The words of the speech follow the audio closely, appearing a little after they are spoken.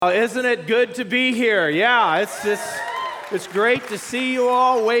Isn't it good to be here? Yeah, it's great to see you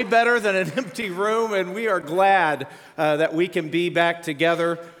all. Way better than an empty room, and we are glad that we can be back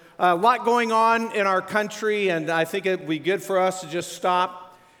together. A lot going on in our country, and I think it would be good for us to just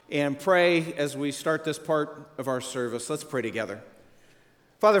stop and pray as we start this part of our service. Let's pray together.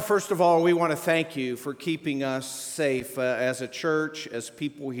 Father, first of all, we want to thank you for keeping us safe as a church, as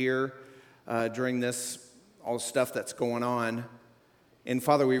people here during this, all the stuff that's going on. And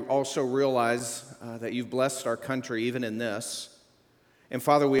Father, we also realize that you've blessed our country even in this. And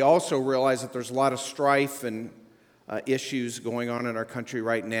Father, we also realize that there's a lot of strife and issues going on in our country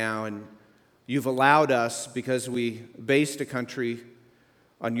right now. And you've allowed us, because we based a country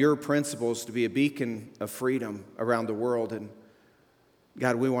on your principles, to be a beacon of freedom around the world. And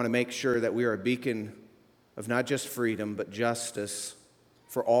God, we want to make sure that we are a beacon of not just freedom, but justice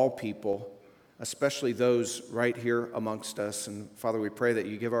for all people, especially those right here amongst us. And Father, we pray that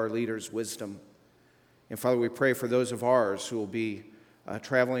you give our leaders wisdom. And Father, we pray for those of ours who will be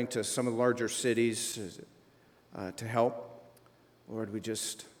traveling to some of the larger cities to help. Lord, we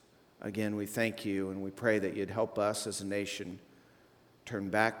thank you, and we pray that you'd help us as a nation turn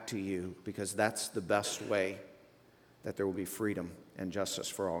back to you, because that's the best way that there will be freedom and justice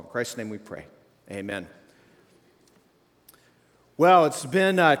for all. In Christ's name we pray. Amen. Well, it's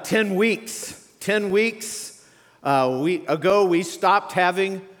been 10 weeks. 10 weeks ago, we stopped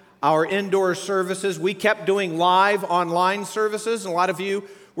having our indoor services. We kept doing live online services, and a lot of you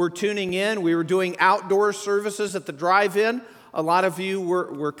were tuning in. We were doing outdoor services at the drive-in. A lot of you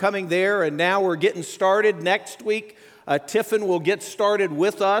were coming there, and now we're getting started. Next week, Tiffin will get started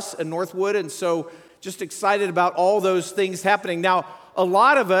with us in Northwood, and so just excited about all those things happening. Now, a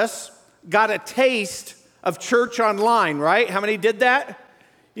lot of us got a taste of church online, right? How many did that?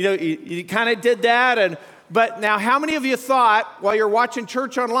 You know, you kind of did that, but now how many of you thought, while you're watching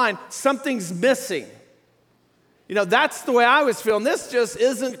church online, something's missing? You know, that's the way I was feeling. This just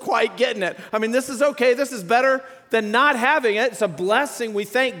isn't quite getting it. I mean, this is okay. This is better than not having it. It's a blessing. We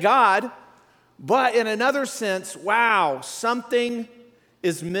thank God. But in another sense, wow, something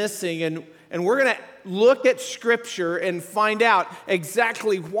is missing. And we're going to look at Scripture and find out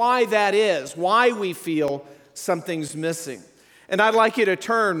exactly why that is, why we feel something's missing. And I'd like you to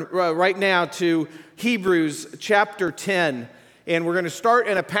turn right now to Hebrews chapter 10. And we're going to start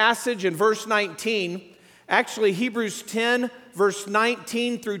in a passage in verse 19. Actually, Hebrews 10, verse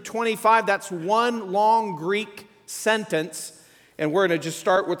 19 through 25, that's one long Greek sentence. And we're going to just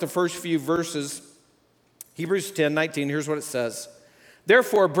start with the first few verses. Hebrews 10, 19, here's what it says.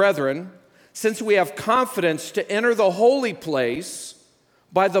 Therefore, brethren, since we have confidence to enter the holy place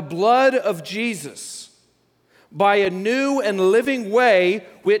by the blood of Jesus, by a new and living way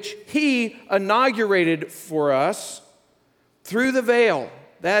which he inaugurated for us through the veil,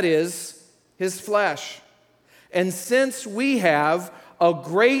 that is, his flesh. And since we have a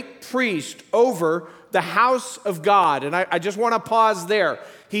great priest over the house of God, and I just want to pause there.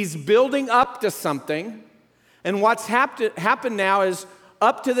 He's building up to something, and what's happened now is,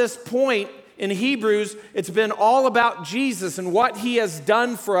 up to this point in Hebrews, it's been all about Jesus and what he has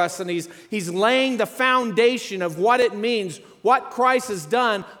done for us, and he's laying the foundation of what it means, what Christ has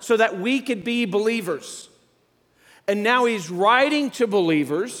done, so that we could be believers. And now he's writing to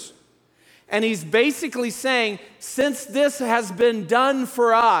believers, and he's basically saying, since this has been done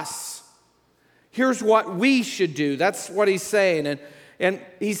for us, here's what we should do. That's what he's saying. And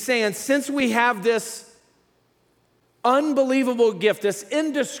he's saying, since we have this unbelievable gift, this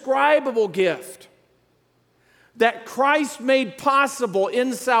indescribable gift that Christ made possible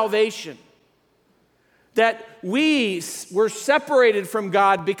in salvation, that we were separated from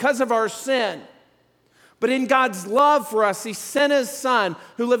God because of our sin, but in God's love for us, he sent his son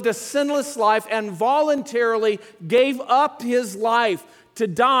who lived a sinless life and voluntarily gave up his life to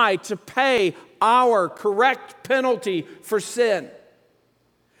die, to pay our correct penalty for sin.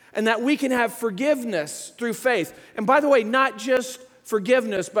 And that we can have forgiveness through faith. And by the way, not just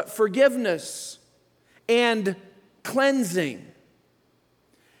forgiveness, but forgiveness and cleansing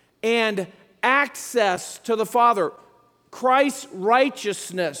and access to the Father. Christ's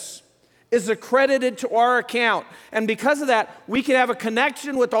righteousness is accredited to our account. And because of that, we can have a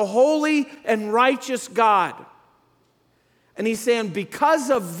connection with a holy and righteous God. And he's saying because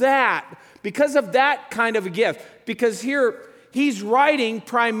of that kind of a gift, because here, he's writing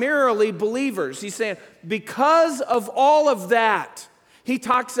primarily believers. He's saying, because of all of that, he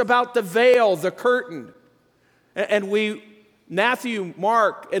talks about the veil, the curtain. And Matthew,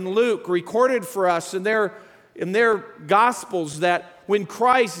 Mark, and Luke recorded for us in their Gospels that when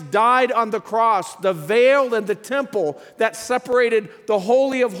Christ died on the cross, the veil in the temple that separated the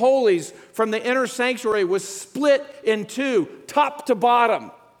Holy of Holies from the inner sanctuary was split in two, top to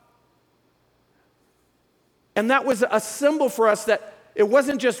bottom. And that was a symbol for us that it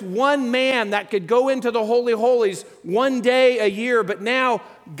wasn't just one man that could go into the Holy of Holies one day a year, but now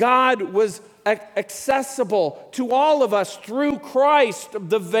God was accessible to all of us through Christ,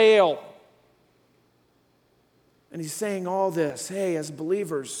 the veil. And he's saying all this, hey, as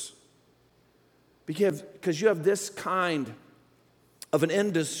believers, because you have this kind of an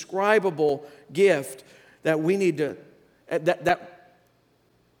indescribable gift that we need to, that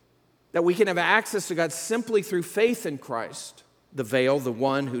we can have access to God simply through faith in Christ, the veil, the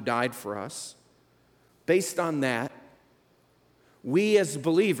one who died for us. Based on that, we as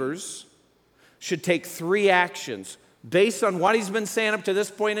believers should take 3 actions based on what he's been saying up to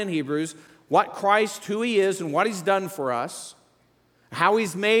this point in Hebrews, what Christ, who he is, and what he's done for us, how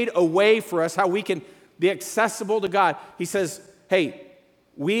he's made a way for us, how we can be accessible to God. He says, hey,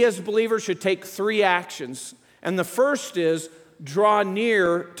 we as believers should take 3 actions. And the first is draw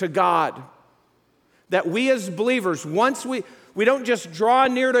near to God. That we as believers, once we don't just draw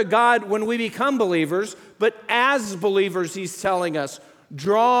near to God when we become believers, but as believers, he's telling us,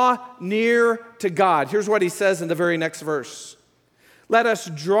 draw near to God. Here's what he says in the very next verse. Let us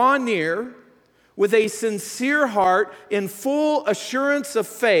draw near with a sincere heart in full assurance of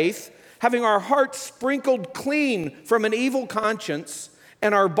faith, having our hearts sprinkled clean from an evil conscience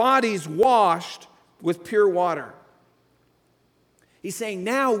and our bodies washed with pure water. He's saying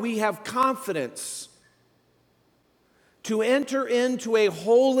now we have confidence to enter into a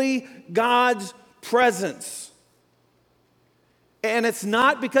holy God's presence. And it's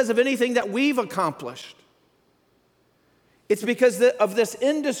not because of anything that we've accomplished. It's because of this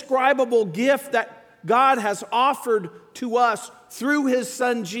indescribable gift that God has offered to us through his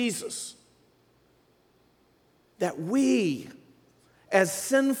Son Jesus. That we, as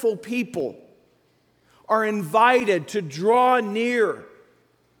sinful people, are invited to draw near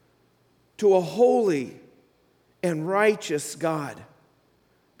to a holy and righteous God,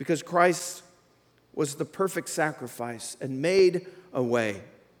 because Christ was the perfect sacrifice and made a way.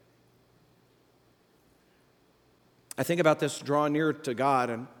 I think about this draw near to God,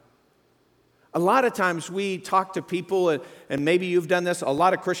 and a lot of times we talk to people, and maybe you've done this, a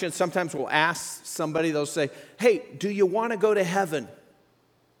lot of Christians sometimes will ask somebody, they'll say, hey, do you want to go to heaven?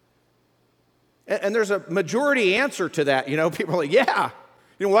 And there's a majority answer to that. You know, people are like, yeah,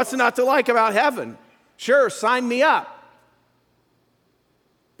 what's not to like about heaven? Sure, sign me up.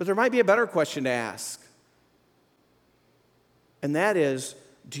 But there might be a better question to ask. And that is,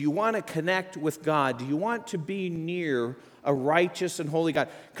 do you want to connect with God? Do you want to be near a righteous and holy God?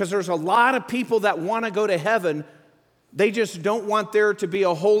 Because there's a lot of people that want to go to heaven. They just don't want there to be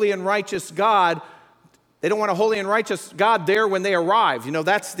a holy and righteous God. They don't want a holy and righteous God there when they arrive.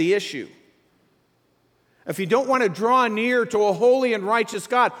 That's the issue. If you don't want to draw near to a holy and righteous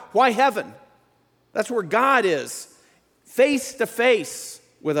God, why heaven? That's where God is, face to face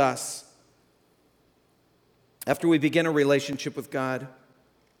with us. After we begin a relationship with God,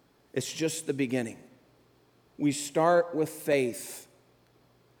 it's just the beginning. We start with faith,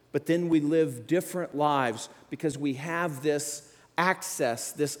 but then we live different lives because we have this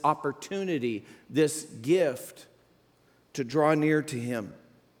access, this opportunity, this gift to draw near to him.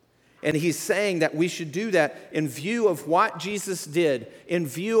 And he's saying that we should do that in view of what Jesus did, in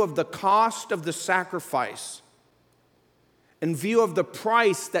view of the cost of the sacrifice, in view of the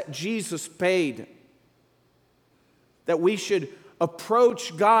price that Jesus paid, that we should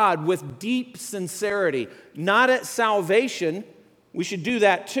approach God with deep sincerity, not at salvation, we should do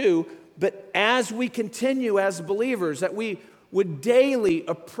that too, but as we continue as believers, that we would daily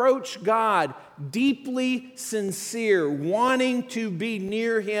approach God deeply sincere, wanting to be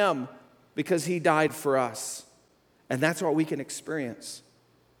near him because he died for us. And that's what we can experience.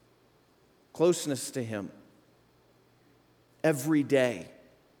 Closeness to him every day.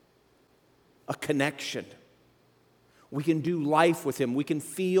 A connection. We can do life with him. We can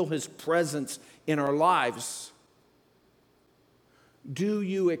feel his presence in our lives. Do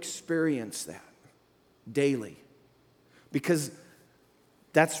you experience that daily? Because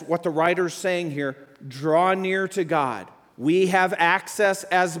that's what the writer's saying here. Draw near to God. We have access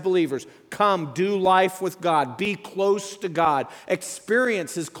as believers. Come, do life with God. Be close to God.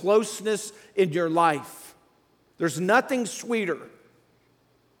 Experience his closeness in your life. There's nothing sweeter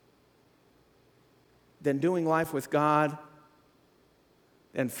than doing life with God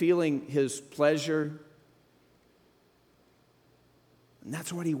and feeling his pleasure. And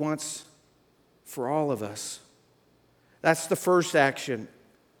that's what he wants for all of us. That's the first action,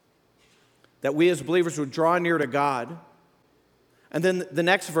 that we as believers would draw near to God. And then the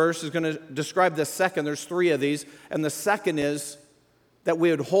next verse is going to describe the second. There's three of these. And the second is that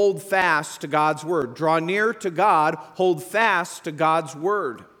we would hold fast to God's word. Draw near to God, hold fast to God's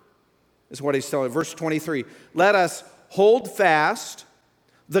word, is what he's telling. Verse 23, let us hold fast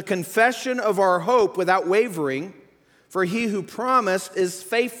the confession of our hope without wavering, for he who promised is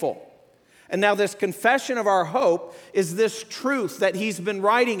faithful. And now this confession of our hope is this truth that he's been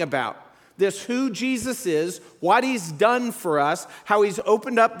writing about. This who Jesus is, what he's done for us, how he's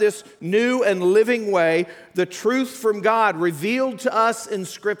opened up this new and living way, the truth from God revealed to us in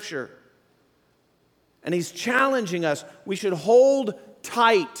Scripture. And he's challenging us. We should hold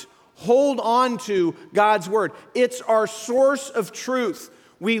tight, hold on to God's word. It's our source of truth.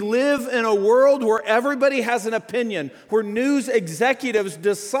 We live in a world where everybody has an opinion, where news executives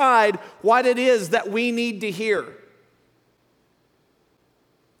decide what it is that we need to hear.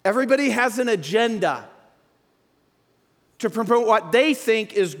 Everybody has an agenda to promote what they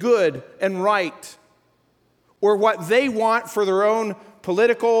think is good and right, or what they want for their own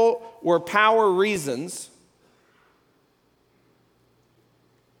political or power reasons.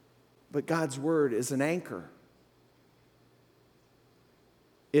 But God's word is an anchor.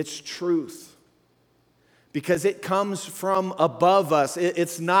 It's truth, because it comes from above us.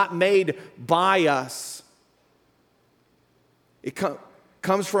 It's not made by us. It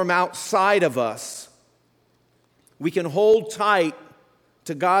comes from outside of us. We can hold tight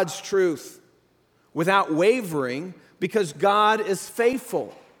to God's truth without wavering, because God is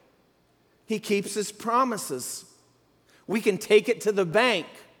faithful. He keeps his promises. We can take it to the bank.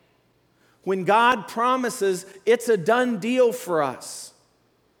 When God promises, it's a done deal for us.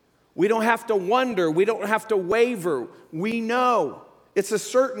 We don't have to wonder. We don't have to waver. We know. It's a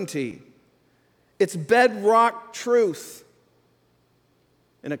certainty. It's bedrock truth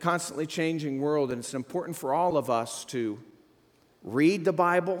in a constantly changing world. And it's important for all of us to read the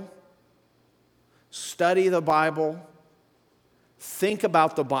Bible, study the Bible, think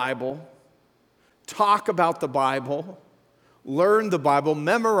about the Bible, talk about the Bible, learn the Bible,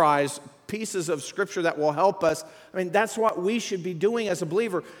 memorize pieces of Scripture that will help us. I mean, that's what we should be doing as a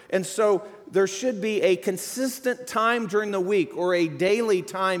believer. And so there should be a consistent time during the week, or a daily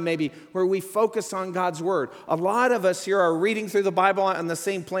time maybe, where we focus on God's Word. A lot of us here are reading through the Bible on the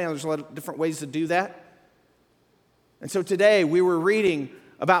same plan. There's a lot of different ways to do that. And so today we were reading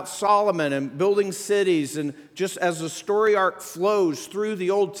about Solomon and building cities, and just as the story arc flows through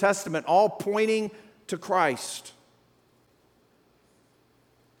the Old Testament, all pointing to Christ.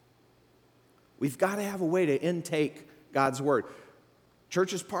 We've got to have a way to intake God's word.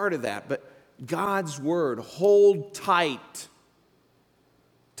 Church is part of that, but God's word, hold tight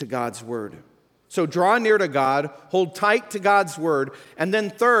to God's word. So draw near to God, hold tight to God's word. And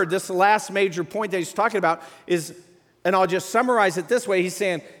then third, this last major point that he's talking about is, and I'll just summarize it this way, he's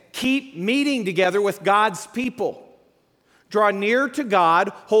saying, keep meeting together with God's people. Draw near to God,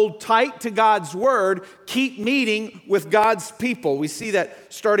 hold tight to God's word, keep meeting with God's people. We see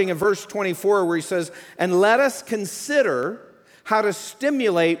that starting in verse 24 where he says, and let us consider how to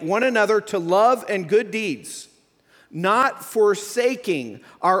stimulate one another to love and good deeds, not forsaking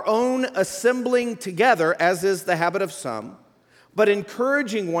our own assembling together, as is the habit of some, but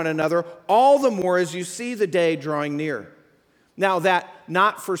encouraging one another all the more as you see the day drawing near. Now that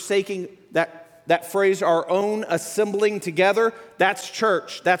not forsaking, that phrase, our own assembling together, that's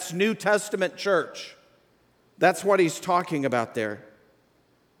church. That's New Testament church. That's what he's talking about there.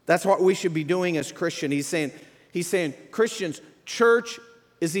 That's what we should be doing as Christians. He's saying, Christians, church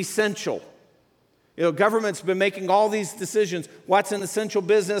is essential. You know, government's been making all these decisions. What's an essential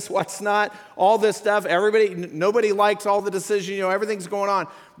business? What's not? All this stuff. Nobody likes all the decisions. You know, everything's going on.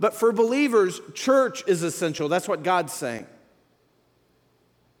 But for believers, church is essential. That's what God's saying.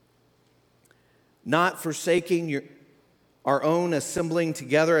 Not forsaking our own assembling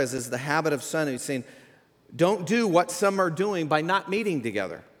together, as is the habit of some. He's saying, don't do what some are doing by not meeting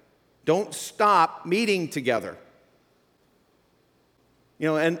together. Don't stop meeting together. You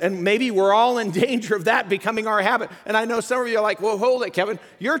know, and maybe we're all in danger of that becoming our habit. And I know some of you are like, well, hold it, Kevin.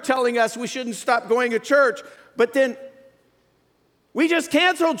 You're telling us we shouldn't stop going to church, but then we just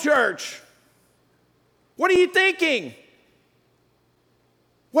canceled church. What are you thinking?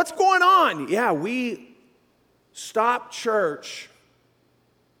 What's going on? Yeah, we stopped church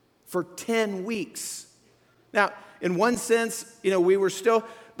for 10 weeks. Now, in one sense, you know, we were still,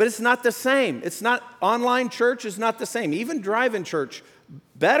 but it's not the same. It's not, online church is not the same. Even drive-in church,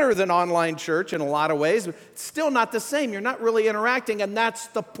 better than online church in a lot of ways, but it's still not the same. You're not really interacting, and that's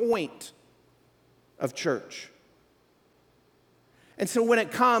the point of church. And so when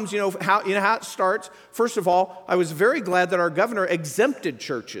it comes, you know how it starts? First of all, I was very glad that our governor exempted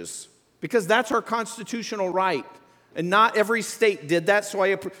churches because that's our constitutional right. And not every state did that. So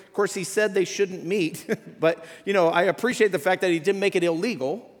of course, he said they shouldn't meet. But, I appreciate the fact that he didn't make it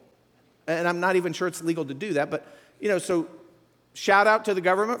illegal. And I'm not even sure it's legal to do that. But, so shout out to the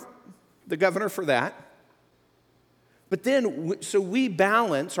governor for that. But then, so we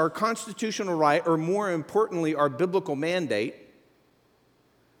balance our constitutional right, or more importantly, our biblical mandate,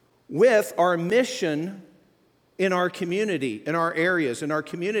 with our mission in our community, in our areas, in our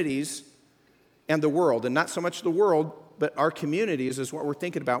communities, and the world. And not so much the world, but our communities is what we're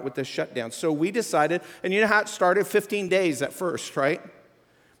thinking about with this shutdown. So we decided, and you know how it started? 15 days at first, right?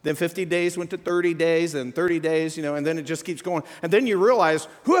 Then 50 days went to 30 days, and 30 days, and then it just keeps going. And then you realize,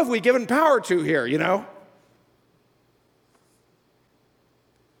 who have we given power to here,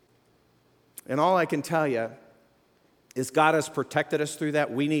 And all I can tell you is God has protected us through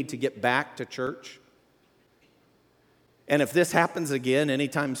that. We need to get back to church. And if this happens again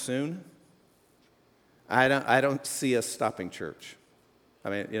anytime soon, I don't see us stopping church. I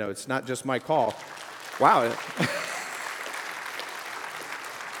mean, it's not just my call. Wow.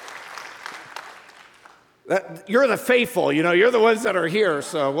 You're the faithful, you're the ones that are here.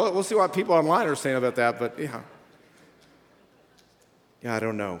 So we'll see what people online are saying about that. But yeah, I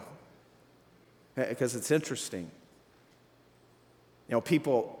don't know. Because it's interesting.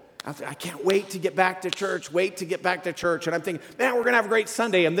 People, I can't wait to get back to church, And I'm thinking, man, we're going to have a great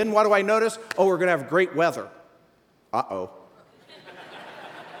Sunday. And then what do I notice? Oh, we're going to have great weather. Uh-oh.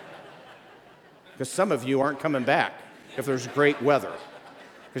 Because some of you aren't coming back if there's great weather.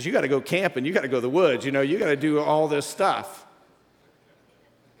 Because you got to go camping, you got to go to the woods, you got to do all this stuff.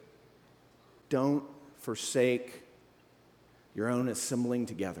 Don't forsake your own assembling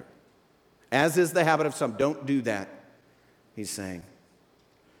together. As is the habit of some, don't do that, he's saying.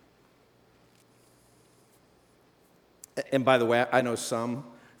 And by the way, I know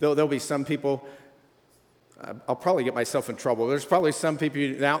there'll be some people, I'll probably get myself in trouble. There's probably some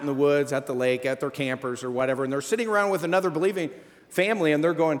people out in the woods, at the lake, at their campers or whatever, and they're sitting around with another believing family, and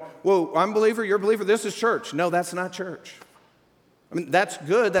they're going, well, I'm a believer, you're a believer, this is church. No, that's not church. I mean, that's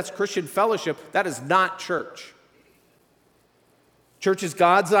good, that's Christian fellowship. That is not church. Church is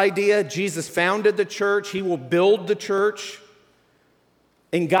God's idea. Jesus founded the church. He will build the church.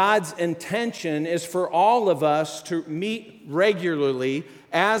 And God's intention is for all of us to meet regularly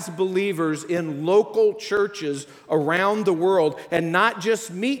as believers in local churches around the world and not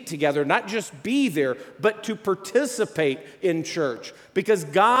just meet together, not just be there, but to participate in church. Because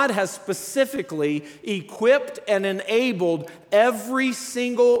God has specifically equipped and enabled every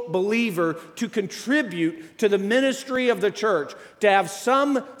single believer to contribute to the ministry of the church, to have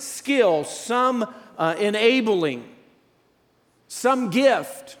some skill, some enabling, some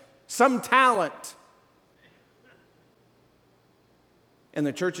gift, some talent. And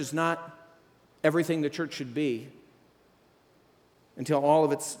the church is not everything the church should be until all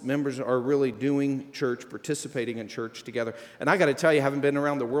of its members are really doing church, participating in church together. And I got to tell you, having been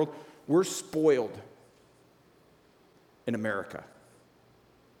around the world, we're spoiled in America.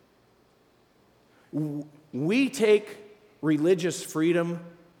 We take religious freedom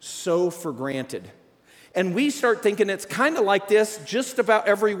so for granted. And we start thinking it's kind of like this just about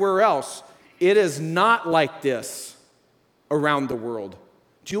everywhere else. It is not like this around the world.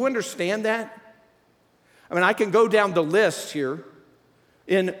 Do you understand that? I mean, I can go down the list here.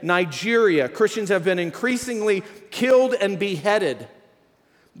 In Nigeria, Christians have been increasingly killed and beheaded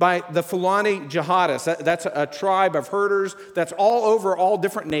by the Fulani jihadists. That's a tribe of herders that's all over all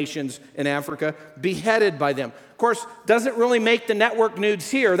different nations in Africa, beheaded by them. Of course, doesn't really make the network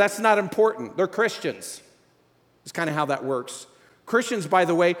news here. That's not important. They're Christians. It's kind of how that works. Christians, by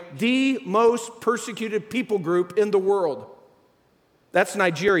the way, the most persecuted people group in the world. That's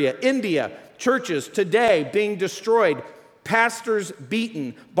Nigeria. India, churches today being destroyed, pastors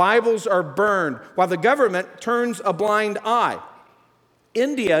beaten, Bibles are burned, while the government turns a blind eye.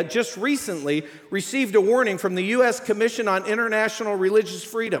 India just recently received a warning from the U.S. Commission on International Religious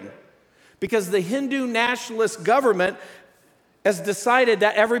Freedom because the Hindu nationalist government has decided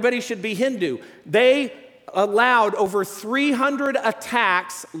that everybody should be Hindu. They allowed over 300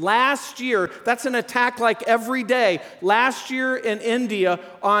 attacks last year. That's an attack like every day. Last year in India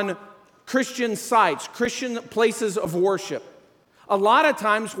on Christian sites, Christian places of worship. A lot of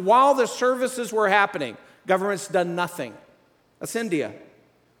times while the services were happening, government's done nothing. That's India.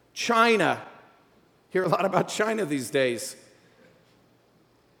 China. Hear a lot about China these days.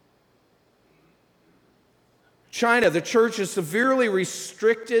 China, the church is severely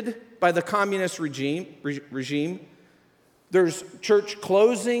restricted by the communist regime. There's church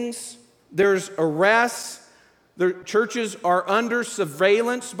closings. There's arrests. The churches are under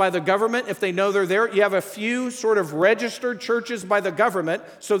surveillance by the government if they know they're there. You have a few sort of registered churches by the government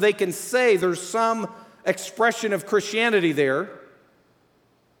so they can say there's some expression of Christianity there.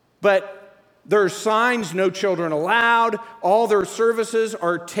 But there are signs, no children allowed. All their services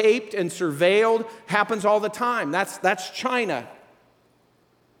are taped and surveilled. Happens all the time. That's China.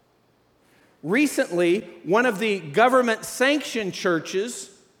 Recently, one of the government-sanctioned churches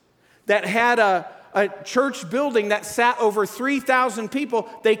that had a church building that sat over 3,000 people,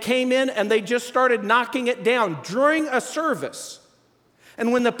 they came in and they just started knocking it down during a service.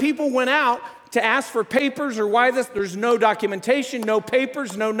 And when the people went out to ask for papers or why there's no documentation, no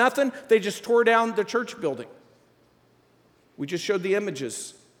papers, no nothing, they just tore down the church building. We just showed the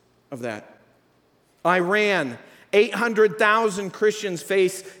images of that. Iran, 800,000 Christians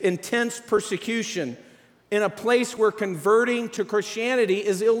face intense persecution in a place where converting to Christianity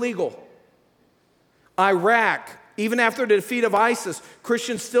is illegal. Iraq, even after the defeat of ISIS,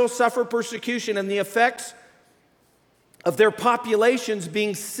 Christians still suffer persecution and the effects of their populations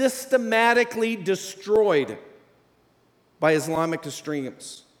being systematically destroyed by Islamic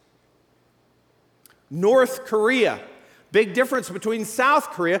extremists. North Korea, big difference between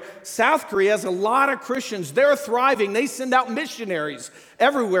South Korea. South Korea has a lot of Christians. They're thriving. They send out missionaries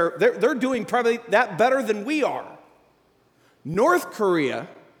everywhere. They're doing probably that better than we are. North Korea,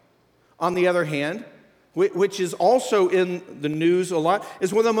 on the other hand, which is also in the news a lot,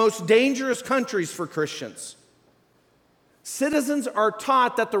 is one of the most dangerous countries for Christians. Citizens are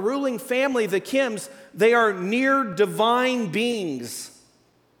taught that the ruling family, the Kims, they are near divine beings.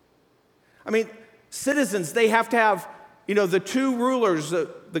 I mean, citizens, they have to have, the two rulers,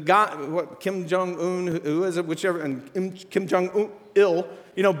 the guy, Kim Jong-un, who is it, whichever, and Kim Jong-il,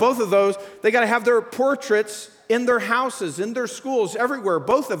 both of those, they got to have their portraits in their houses, in their schools, everywhere,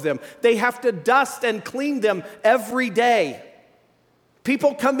 both of them. They have to dust and clean them every day.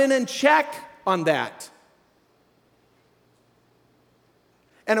 People come in and check on that.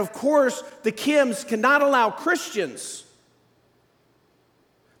 And of course, the Kims cannot allow Christians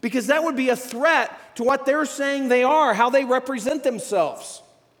because that would be a threat to what they're saying they are, how they represent themselves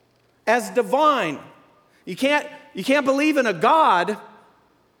as divine. You can't believe in a God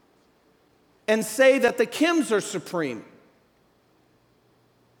and say that the Kims are supreme.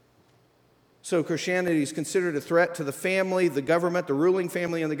 So Christianity is considered a threat to the family, the government, the ruling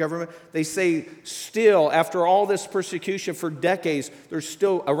family and the government. They say still, after all this persecution for decades, there's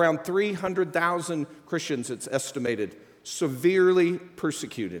still around 300,000 Christians, it's estimated, severely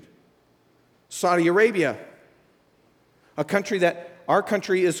persecuted. Saudi Arabia, a country that our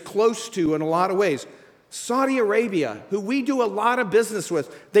country is close to in a lot of ways. Saudi Arabia, who we do a lot of business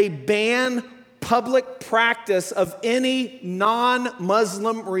with, they ban public practice of any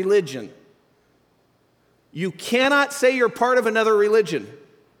non-Muslim religion. You cannot say you're part of another religion.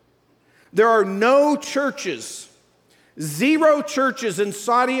 There are no churches, 0 churches in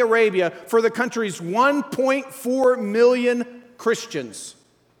Saudi Arabia for the country's 1.4 million Christians.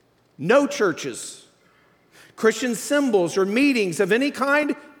 No churches. Christian symbols or meetings of any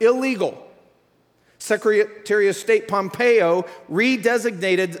kind, illegal. Secretary of State Pompeo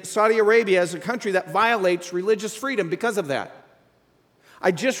redesignated Saudi Arabia as a country that violates religious freedom because of that. I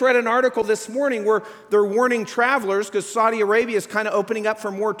just read an article this morning where they're warning travelers, because Saudi Arabia is kind of opening up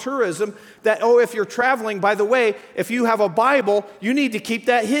for more tourism, that, if you're traveling, by the way, if you have a Bible, you need to keep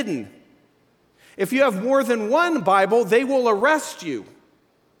that hidden. If you have more than one Bible, they will arrest you.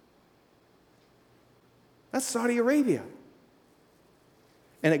 That's Saudi Arabia.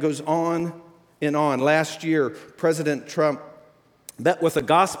 And it goes on and on. Last year, President Trump met with a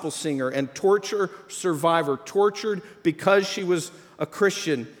gospel singer and torture survivor, tortured because she was a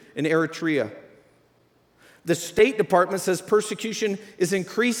Christian in Eritrea. The State Department says persecution is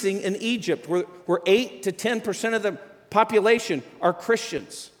increasing in Egypt, where 8 to 10% of the population are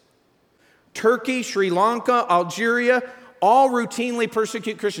Christians. Turkey, Sri Lanka, Algeria, all routinely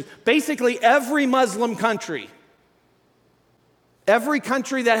persecute Christians. Basically, every Muslim country, every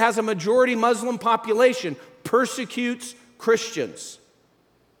country that has a majority Muslim population persecutes Christians.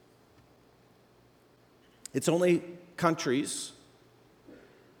 It's only countries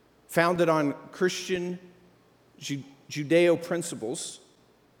founded on Christian Judeo principles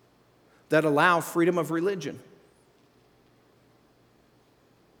that allow freedom of religion.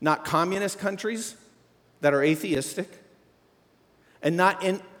 Not communist countries that are atheistic, and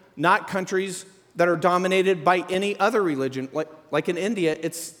not countries that are dominated by any other religion. Like in India,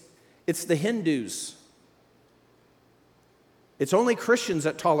 it's the Hindus. It's only Christians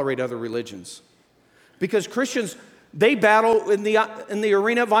that tolerate other religions. Because Christians, They battle in the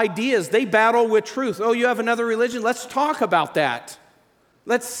arena of ideas. They battle with truth. Oh, you have another religion? Let's talk about that.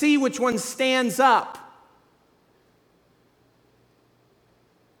 Let's see which one stands up.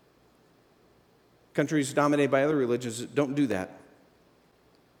 Countries dominated by other religions don't do that.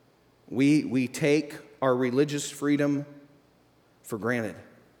 We take our religious freedom for granted.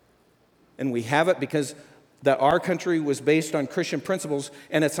 And we have it because our country was based on Christian principles,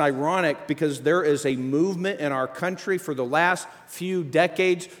 and it's ironic because there is a movement in our country for the last few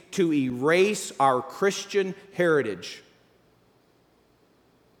decades to erase our Christian heritage.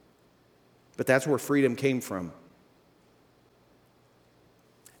 But that's where freedom came from.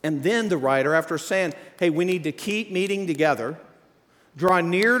 And then the writer, after saying, hey, we need to keep meeting together, draw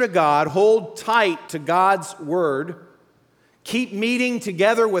near to God, hold tight to God's word, keep meeting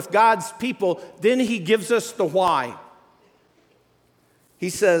together with God's people, then he gives us the why. He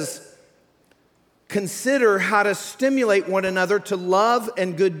says, consider how to stimulate one another to love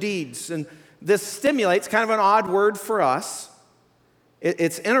and good deeds. And this stimulate's kind of an odd word for us.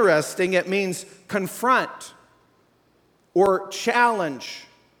 It's interesting. It means confront or challenge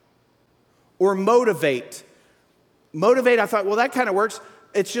or motivate. Motivate, I thought, well, that kind of works.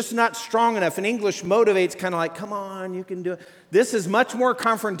 It's just not strong enough. In English, motivate's kind of like, come on, you can do it. This is much more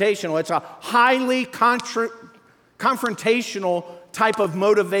confrontational. It's a highly confrontational type of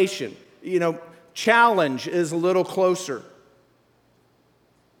motivation. Challenge is a little closer.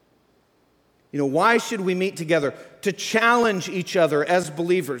 Why should we meet together? To challenge each other as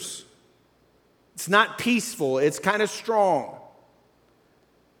believers. It's not peaceful. It's kind of strong.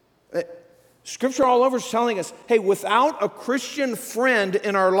 Scripture all over is telling us, hey, without a Christian friend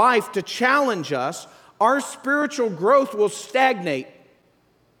in our life to challenge us, our spiritual growth will stagnate.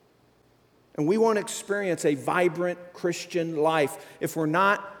 And we won't experience a vibrant Christian life if we're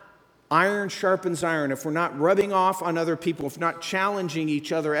not iron sharpens iron, if we're not rubbing off on other people, if we're not challenging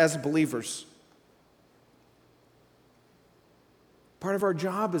each other as believers. Part of our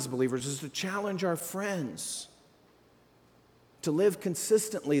job as believers is to challenge our friends to live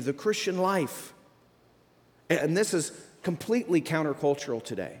consistently the Christian life. And this is completely countercultural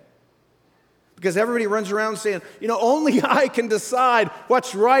today. Because everybody runs around saying, only I can decide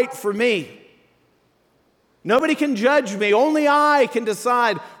what's right for me. Nobody can judge me. Only I can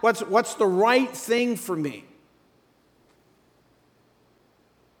decide what's the right thing for me.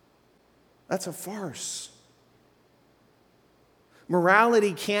 That's a farce.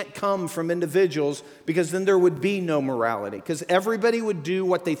 Morality can't come from individuals because then there would be no morality, because everybody would do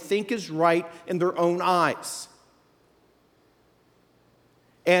what they think is right in their own eyes.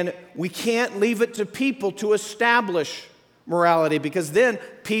 And we can't leave it to people to establish morality, because then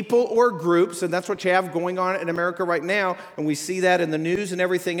people or groups, and that's what you have going on in America right now, and we see that in the news and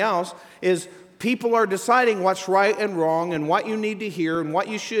everything else, is people are deciding what's right and wrong and what you need to hear and what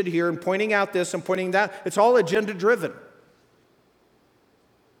you should hear and pointing out this and pointing that. It's all agenda driven.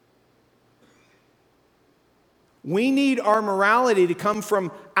 We need our morality to come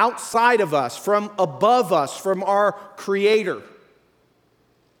from outside of us, from above us, from our Creator.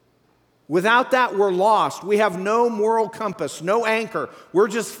 Without that, we're lost. We have no moral compass, no anchor. We're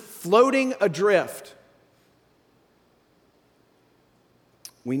just floating adrift.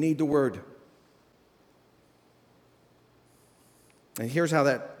 We need the Word. And here's how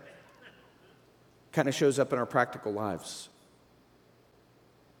that kind of shows up in our practical lives.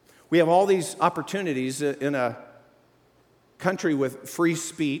 We have all these opportunities in a country with free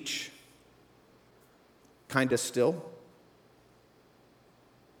speech, kind of still.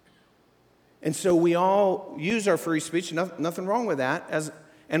 And so we all use our free speech, nothing wrong with that,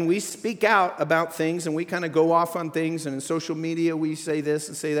 and we speak out about things, and we kind of go off on things, and in social media we say this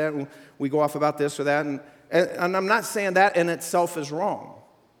and say that, and we go off about this or that, and I'm not saying that in itself is wrong.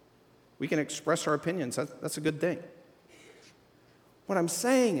 We can express our opinions. That's a good thing. What I'm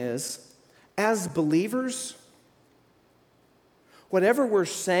saying is, as believers, whatever we're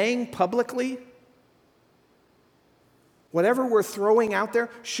saying publicly, whatever we're throwing out there,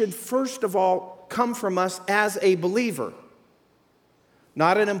 should first of all come from us as a believer.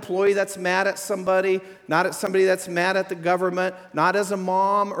 Not an employee that's mad at somebody, not at somebody that's mad at the government, not as a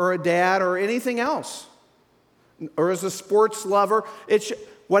mom or a dad or anything else, or as a sports lover.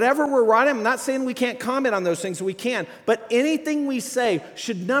 Whatever we're writing, I'm not saying we can't comment on those things, we can, but anything we say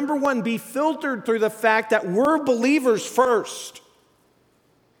should, number one, be filtered through the fact that we're believers first.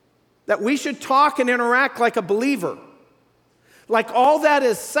 That we should talk and interact like a believer. Like all that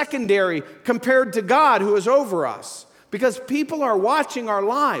is secondary compared to God who is over us. Because people are watching our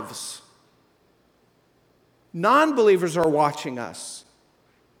lives. Non-believers are watching us.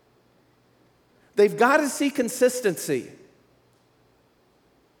 they've got to see consistency.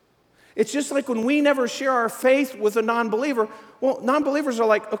 It's just like when we never share our faith with a non-believer. Well, non-believers are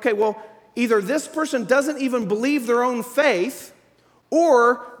like, okay, well, either this person doesn't even believe their own faith,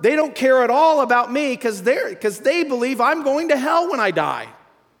 or they don't care at all about me because they believe I'm going to hell when I die.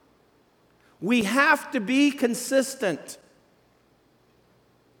 We have to be consistent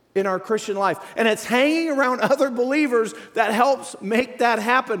in our Christian life. And it's hanging around other believers that helps make that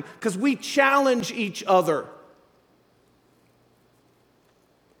happen because we challenge each other.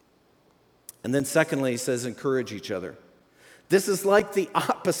 And then secondly, he says, encourage each other. This is like the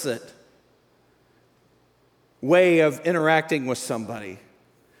opposite way of interacting with somebody.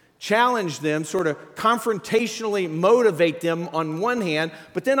 Challenge them, sort of confrontationally motivate them on one hand,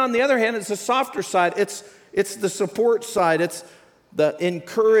 but then on the other hand, it's the softer side. It's the support side. It's the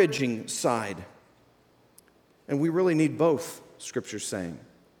encouraging side. And we really need both, Scripture's saying.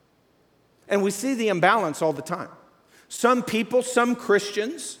 And we see the imbalance all the time. Some people, some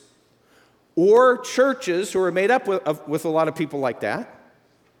Christians, or churches who are made up with a lot of people like that,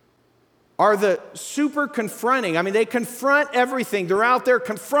 are the super confronting. I mean, they confront everything. They're out there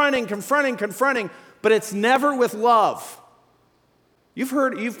confronting, but it's never with love.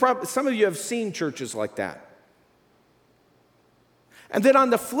 Some of you have seen churches like that. And then on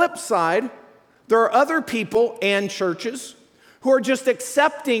the flip side, there are other people and churches who are just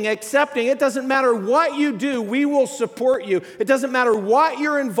accepting. It doesn't matter what you do, we will support you. It doesn't matter what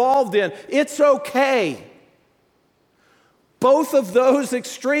you're involved in, it's okay. Both of those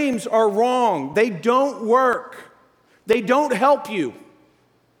extremes are wrong. They don't work. They don't help you.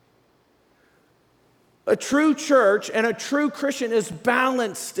 A true church and a true Christian is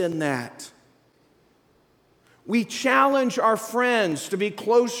balanced in that. We challenge our friends to be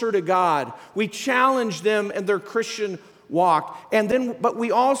closer to God. We challenge them in their Christian walk. But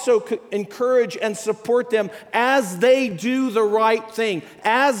we also encourage and support them as they do the right thing,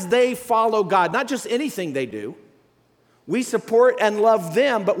 as they follow God. Not just anything they do. We support and love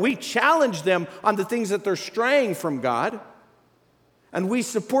them, but we challenge them on the things that they're straying from God. And we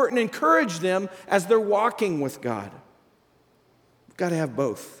support and encourage them as they're walking with God. We've got to have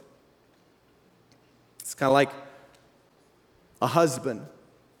both. It's kind of like a husband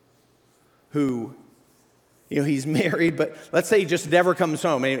who, he's married, but let's say he just never comes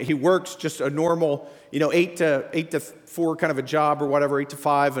home. I mean, he works just a normal, 8 to 4 kind of a job or whatever, 8 to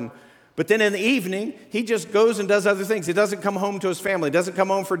 5, but then in the evening, he just goes and does other things. He doesn't come home to his family, doesn't come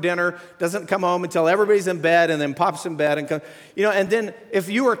home for dinner, doesn't come home until everybody's in bed, and then pops in bed and comes. And then if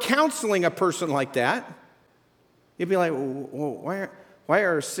you were counseling a person like that, you'd be like, well, why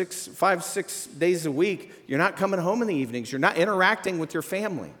are 6 days a week you're not coming home in the evenings? You're not interacting with your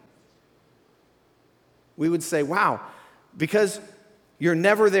family. We would say, wow, because you're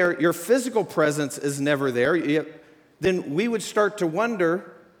never there, your physical presence is never there. Then we would start to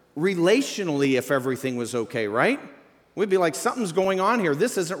wonder relationally if everything was okay, right? We'd be like, something's going on here.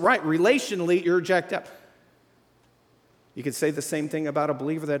 This isn't right. Relationally, you're jacked up. You could say the same thing about a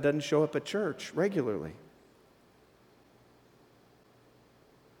believer that doesn't show up at church regularly.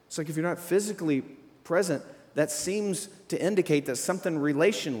 It's like if you're not physically present, that seems to indicate that something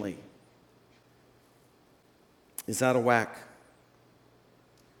relationally is out of whack.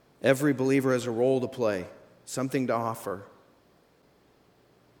 Every believer has a role to play, something to offer.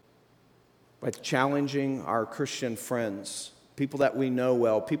 By challenging our Christian friends, people that we know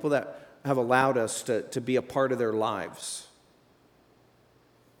well, people that have allowed us to be a part of their lives,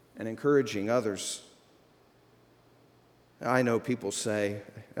 and encouraging others. I know people say,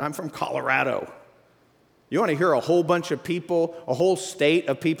 I'm from Colorado. You want to hear a whole bunch of people, a whole state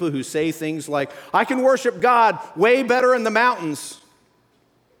of people who say things like, I can worship God way better in the mountains.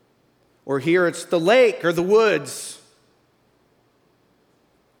 Or here it's the lake or the woods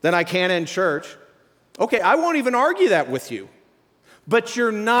than I can in church. Okay, I won't even argue that with you. But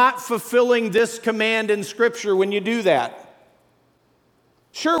you're not fulfilling this command in Scripture when you do that.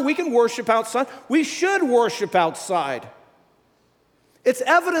 Sure, we can worship outside. We should worship outside. It's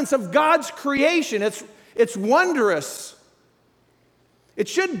evidence of God's creation. It's wondrous. It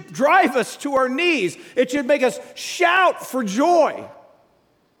should drive us to our knees. It should make us shout for joy.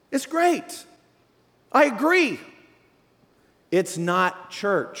 It's great. I agree. It's not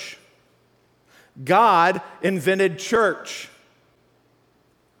church. God invented church.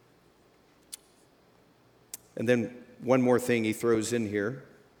 And then one more thing he throws in here.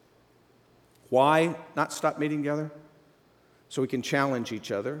 Why not stop meeting together? So we can challenge each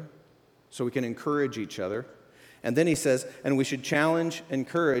other, so we can encourage each other. And then he says, and we should challenge,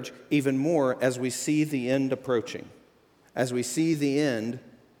 encourage even more as we see the end approaching. As we see the end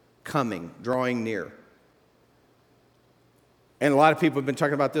coming, drawing near. And a lot of people have been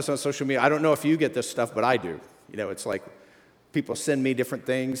talking about this on social media. I don't know if you get this stuff, but I do. It's like people send me different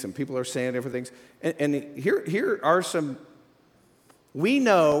things, and people are saying different things. And here are some. We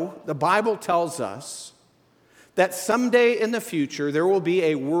know the Bible tells us that someday in the future there will be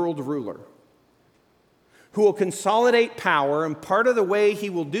a world ruler who will consolidate power, and part of the way he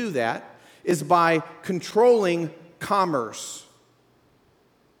will do that is by controlling commerce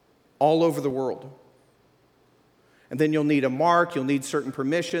all over the world. And then you'll need a mark, you'll need certain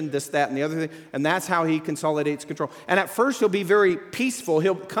permission, this, that, and the other thing. And that's how he consolidates control. And at first he'll be very peaceful.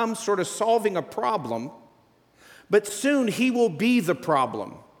 He'll come sort of solving a problem. But soon he will be the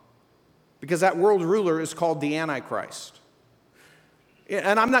problem. Because that world ruler is called the Antichrist.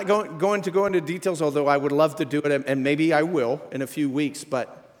 And I'm not going to go into details, although I would love to do it, and maybe I will in a few weeks.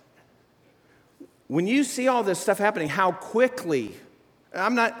 But when you see all this stuff happening, how quickly...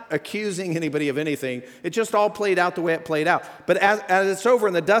 I'm not accusing anybody of anything. It just all played out the way it played out. But as it's over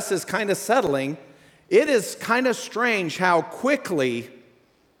and the dust is kind of settling, it is kind of strange how quickly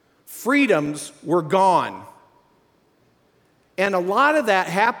freedoms were gone. And a lot of that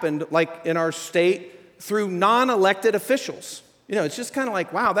happened, like in our state, through non-elected officials. It's just kind of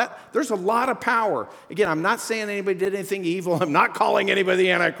like, wow, there's a lot of power. Again, I'm not saying anybody did anything evil. I'm not calling anybody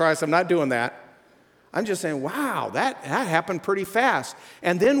the Antichrist. I'm not doing that. I'm just saying, wow, that happened pretty fast.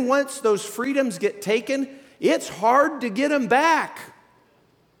 And then once those freedoms get taken, it's hard to get them back.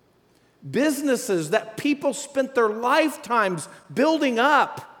 Businesses that people spent their lifetimes building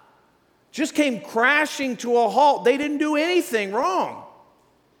up just came crashing to a halt. They didn't do anything wrong.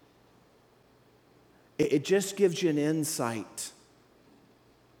 It just gives you an insight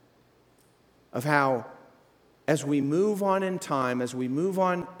of how, as we move on in time, as we move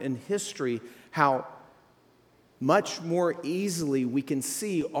on in history, how much more easily we can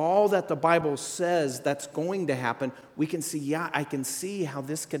see all that the Bible says that's going to happen. We can see, yeah, I can see how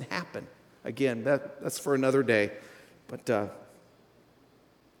this can happen. Again, that's for another day. But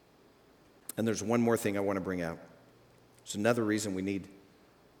and there's one more thing I want to bring out. There's another reason we need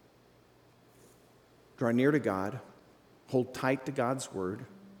draw near to God, hold tight to God's word,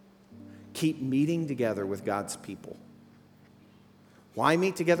 keep meeting together with God's people. Why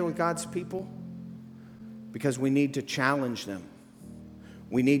meet together with God's people? Because we need to challenge them.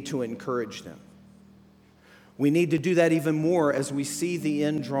 We need to encourage them. We need to do that even more as we see the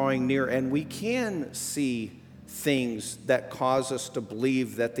end drawing near. And we can see things that cause us to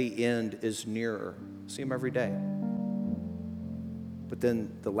believe that the end is nearer. See them every day. But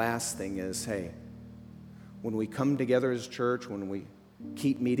then the last thing is, hey, when we come together as a church, when we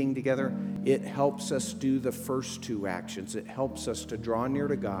keep meeting together, it helps us do the first two actions. It helps us to draw near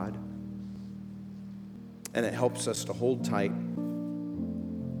to God. And it helps us to hold tight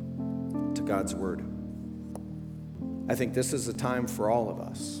to God's word. I think this is a time for all of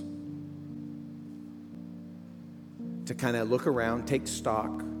us to kind of look around, take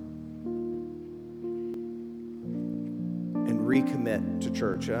stock, and recommit to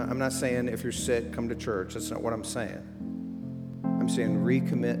church. I'm not saying if you're sick, come to church. That's not what I'm saying. I'm saying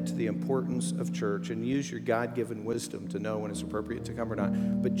recommit to the importance of church and use your God-given wisdom to know when it's appropriate to come or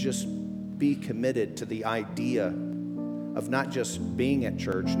not. But just be committed to the idea of not just being at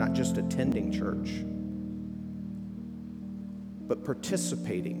church, not just attending church, but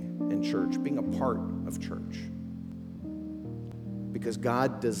participating in church, being a part of church. Because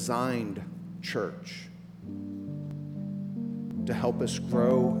God designed church to help us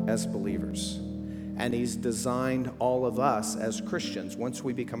grow as believers. And He's designed all of us as Christians, once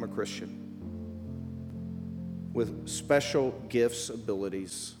we become a Christian, with special gifts,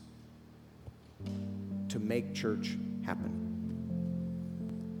 abilities, to make church happen.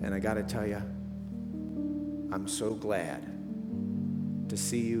 And I got to tell you, I'm so glad to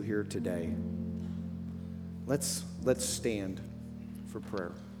see you here today. Let's stand for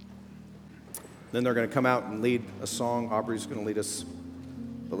prayer. Then they're going to come out and lead a song. Aubrey's going to lead us,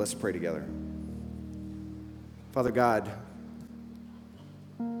 but let's pray together. Father God,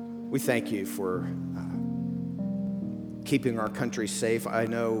 we thank you for keeping our country safe. I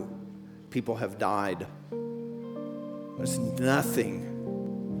know people have died. It's nothing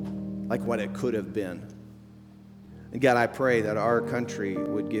like what it could have been. And God, I pray that our country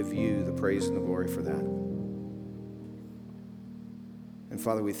would give you the praise and the glory for that. And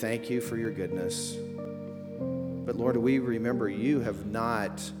Father, we thank you for your goodness. But Lord, we remember you have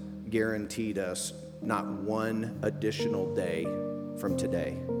not guaranteed us not one additional day from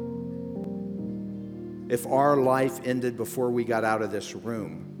today. If our life ended before we got out of this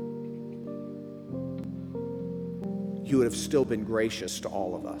room, you would have still been gracious to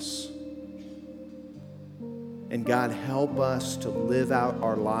all of us. And God, help us to live out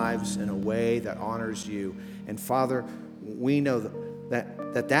our lives in a way that honors you. And Father, we know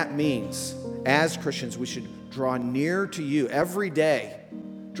that means as Christians we should draw near to you every day.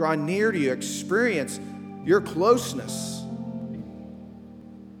 Draw near to you, experience your closeness.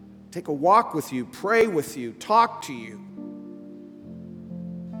 Take a walk with you, pray with you, talk to you.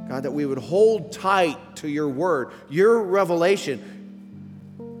 God, that we would hold tight to your word, your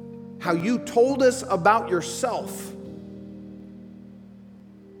revelation, how you told us about yourself.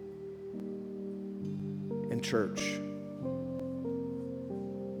 And church,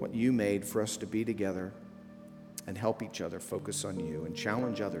 what you made for us to be together and help each other focus on you and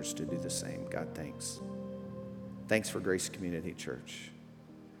challenge others to do the same. God, thanks. Thanks for Grace Community Church.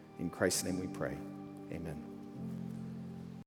 In Christ's name we pray. Amen.